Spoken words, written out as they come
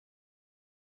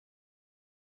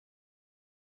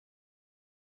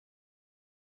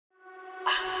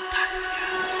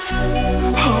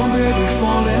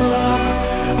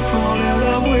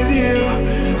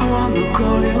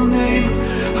call your name,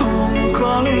 I wanna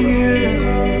call you.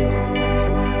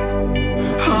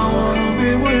 I wanna be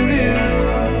with you.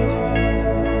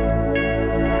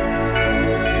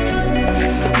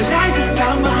 I like the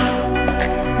summer,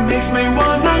 makes me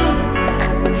wanna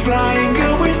flying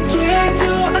away straight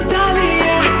to Adelante.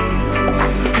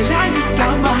 I like the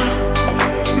summer,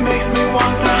 makes me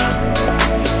wanna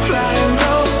fly and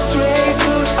go straight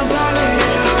to Adelante.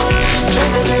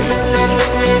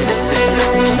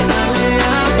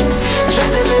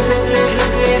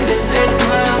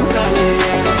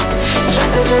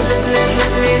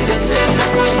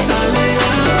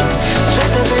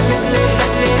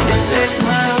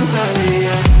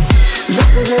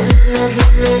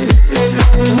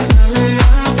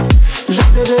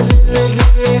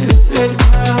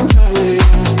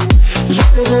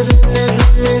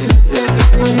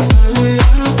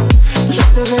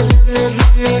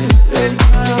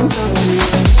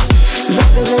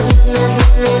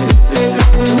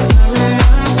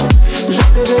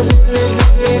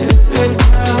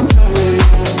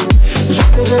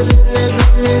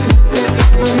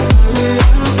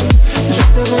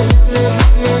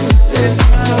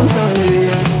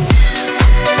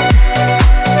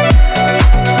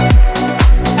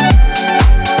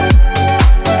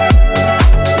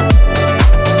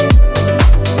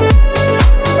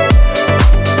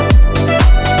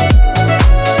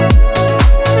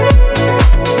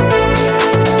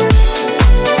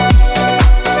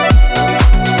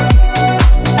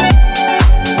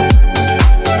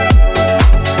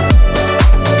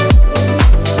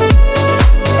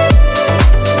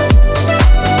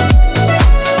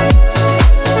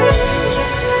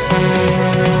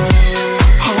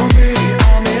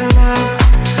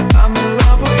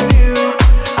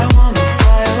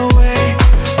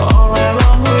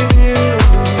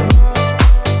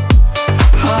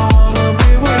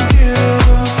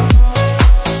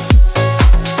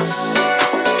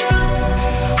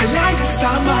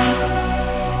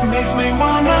 Makes me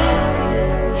wanna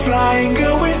flying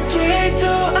away straight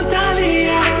to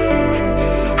Otilia.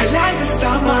 I like the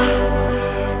summer,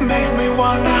 makes me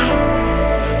wanna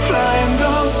fly and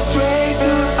go straight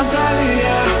to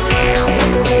Otilia.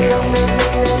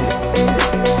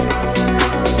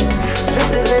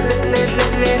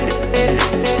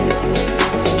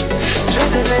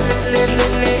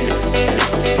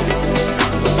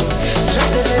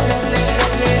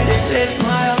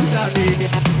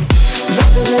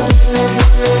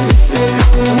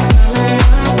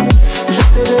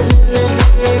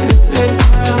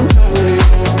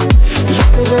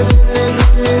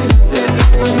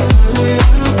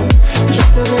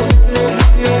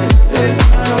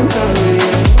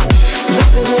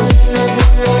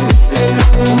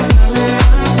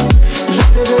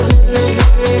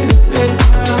 Let